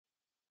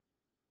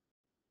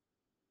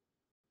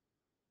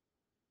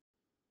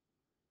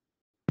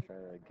try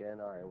that again.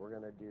 All right, we're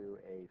going to do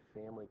a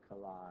family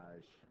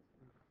collage.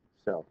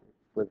 So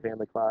with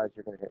family collage,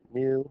 you're going to hit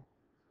new.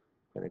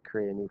 Going to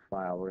create a new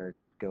file. We're going to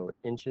go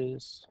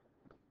inches,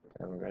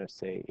 and we're going to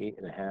say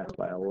 8.5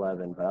 by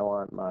 11. But I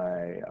want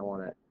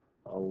it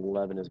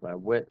 11 is my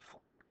width,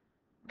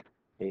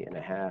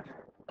 8.5,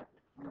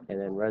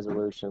 and then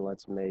resolution.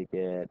 Let's make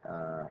it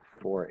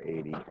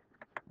 480.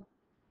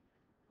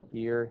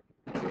 Here,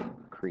 hit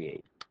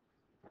create.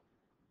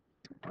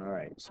 All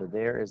right, so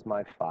there is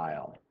my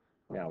file.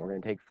 Now we're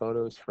going to take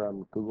photos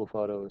from Google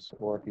Photos,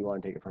 or if you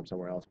want to take it from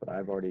somewhere else, but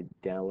I've already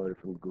downloaded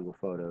from Google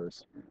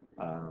Photos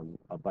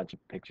a bunch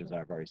of pictures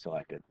I've already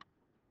selected.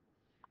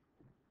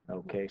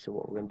 Okay, so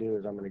what we're going to do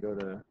is I'm going to go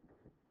to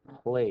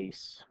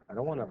place. I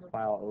don't want a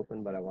file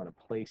open, but I want to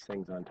place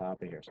things on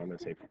top of here. So I'm going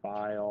to say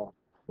file,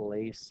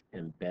 place,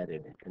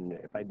 embedded. And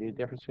if I do the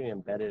difference between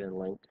embedded and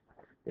linked,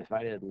 if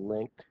I did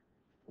linked,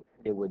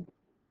 it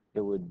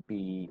would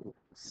be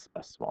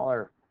a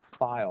smaller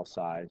file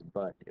size,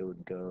 but it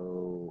would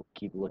go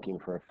keep looking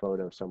for a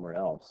photo somewhere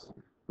else.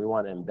 We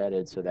want it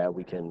embedded so that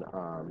we can,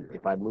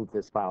 if I move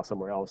this file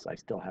somewhere else, I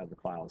still have the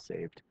file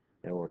saved,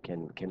 or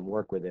can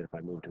work with it if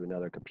I move to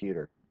another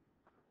computer.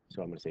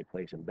 So I'm going to say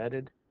place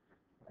embedded,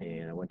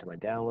 and I went to my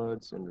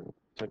downloads and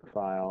took a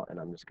file, and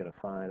I'm just going to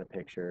find a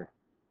picture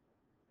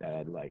that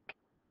I'd like.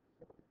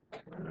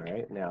 All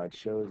right, now it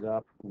shows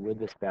up with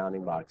this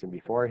bounding box, and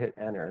before I hit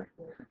enter,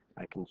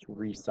 I can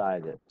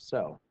resize it.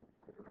 So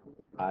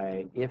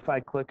if I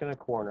click in a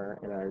corner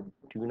and I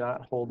do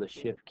not hold the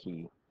shift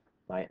key,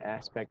 my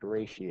aspect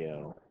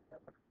ratio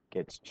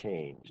gets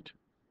changed.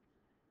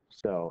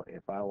 So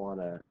if I want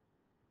to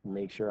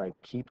make sure I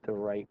keep the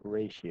right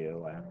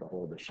ratio, I have to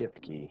hold the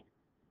shift key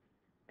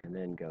and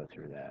then go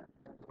through that.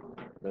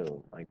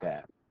 Boom, like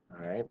that.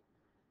 All right.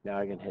 Now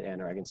I can hit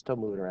enter. I can still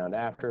move it around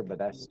after, but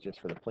that's just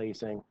for the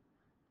placing.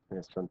 And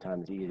it's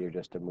sometimes easier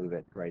just to move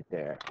it right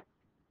there.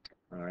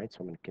 All right, so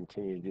I'm going to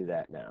continue to do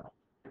that now.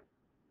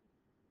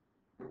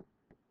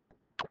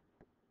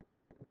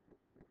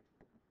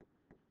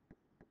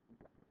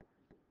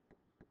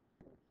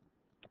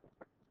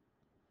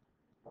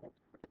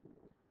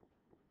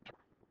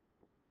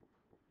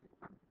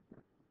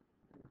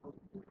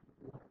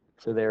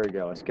 So there we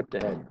go. I skipped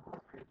ahead.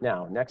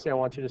 Now, next thing I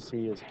want you to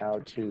see is how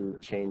to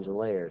change the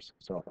layers.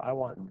 So if I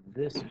want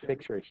this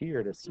picture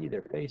here to see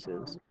their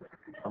faces,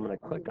 I'm going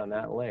to click on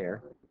that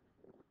layer.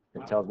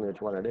 It tells me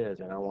which one it is,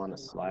 and I want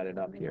to slide it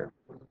up here.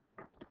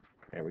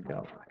 There we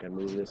go. I can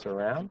move this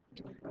around.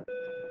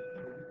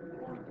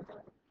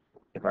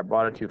 If I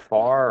brought it too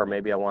far, or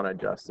maybe I want to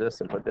adjust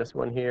this and put this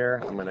one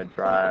here, I'm going to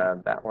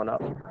drive that one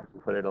up,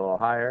 put it a little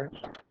higher.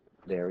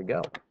 There we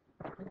go.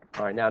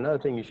 All right, now another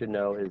thing you should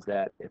know is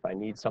that if I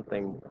need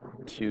something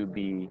to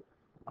be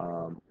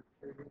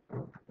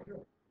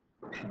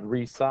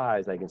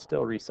resized, I can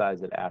still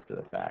resize it after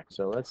the fact.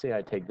 So let's say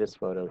I take this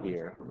photo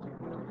here,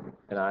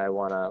 and I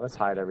want to, let's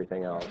hide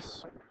everything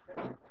else,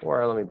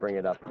 or let me bring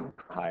it up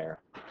higher.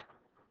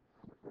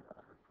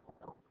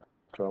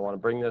 So I want to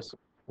bring this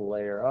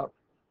layer up,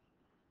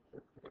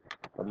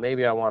 but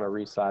maybe I want to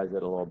resize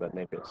it a little bit,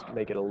 make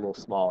it a little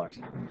smaller.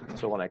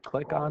 So when I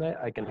click on it,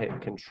 I can hit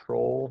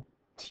Control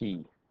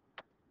T.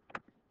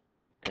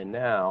 And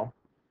now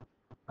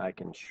I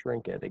can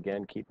shrink it.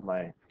 Again, keep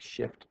my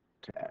shift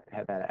to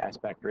have that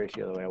aspect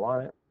ratio the way I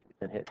want it,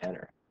 and hit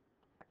enter.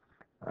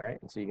 All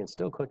right, and so you can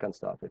still click on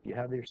stuff. If you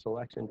have your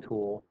selection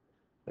tool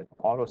with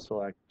auto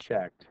select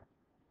checked,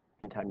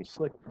 anytime you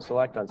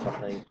select on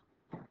something,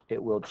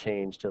 it will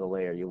change to the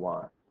layer you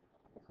want.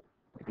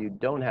 If you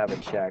don't have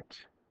it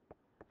checked,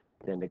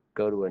 then to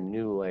go to a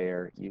new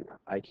layer,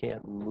 I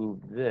can't move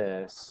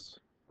this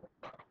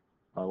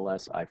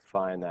unless I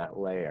find that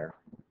layer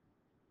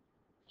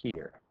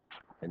here,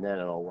 and then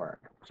it'll work.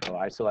 So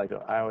I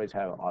always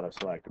have auto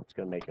select. It's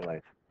going to make your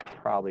life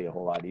probably a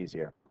whole lot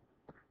easier.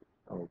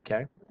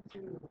 Okay.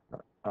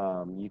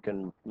 You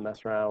can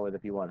mess around with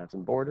if you want to have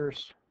some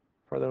borders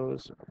for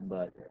those,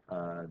 but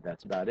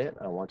that's about it.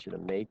 I want you to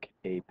make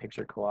a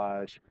picture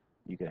collage.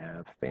 You can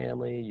have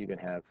family, you can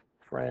have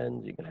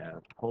friends, you can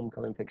have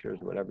homecoming pictures,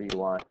 whatever you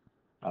want,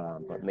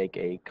 but make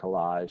a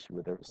collage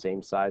with the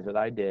same size that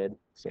I did,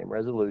 same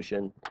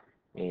resolution,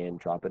 and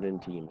drop it in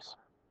Teams.